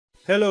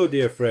Hello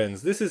dear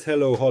friends, this is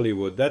Hello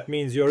Hollywood. That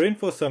means you're in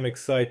for some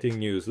exciting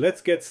news.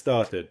 Let's get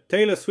started.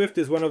 Taylor Swift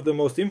is one of the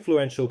most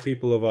influential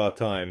people of our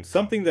time,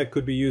 something that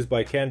could be used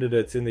by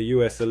candidates in the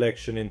US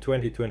election in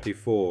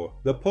 2024.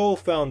 The poll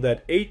found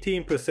that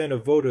 18%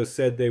 of voters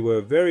said they were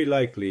very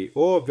likely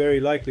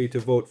to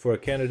vote for a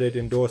candidate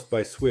endorsed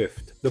by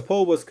Swift. The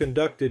poll was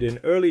conducted in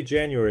early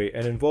January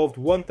and involved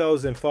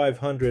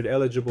 1,500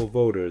 eligible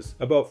voters.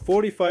 About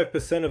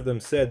 45% of them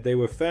said they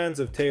were fans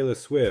of Taylor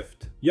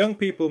Swift. Young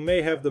people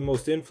may have the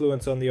most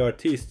influence on the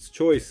artiste's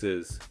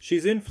choices.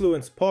 She's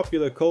influenced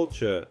popular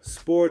culture,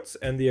 sports,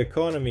 and the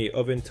economy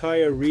of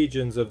entire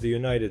regions of the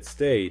United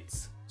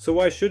States. So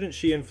why shouldn't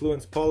she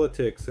influence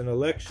politics and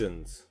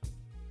elections?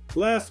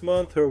 Last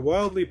month, her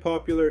wildly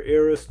popular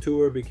Eras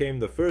tour became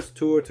the first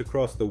tour to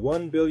cross the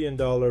 $1 billion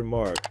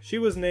mark. She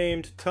was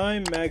named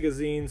Time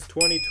Magazine's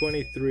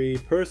 2023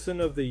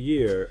 Person of the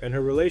Year, and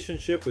her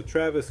relationship with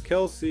Travis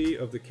Kelce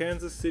of the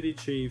Kansas City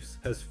Chiefs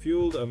has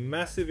fueled a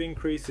massive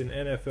increase in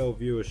NFL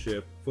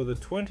viewership. For the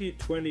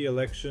 2020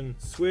 election,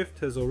 Swift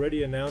has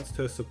already announced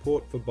her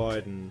support for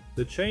Biden.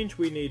 The change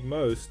we need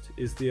most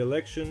is the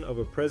election of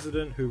a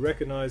president who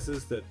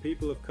recognizes that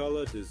people of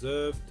color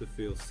deserve to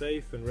feel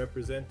safe and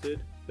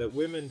represented, that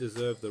women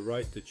deserve the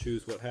right to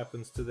choose what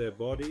happens to their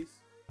bodies.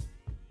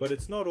 But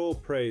it's not all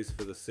praise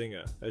for the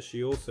singer, as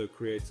she also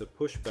creates a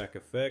pushback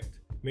effect,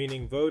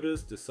 meaning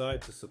voters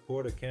decide to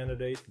support a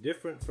candidate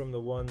different from the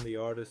one the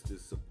artist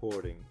is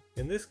supporting.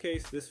 In this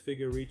case, this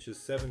figure reaches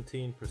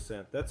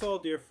 17%. That's all,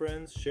 dear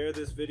friends. Share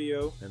this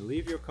video and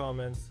leave your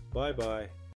comments. Bye bye.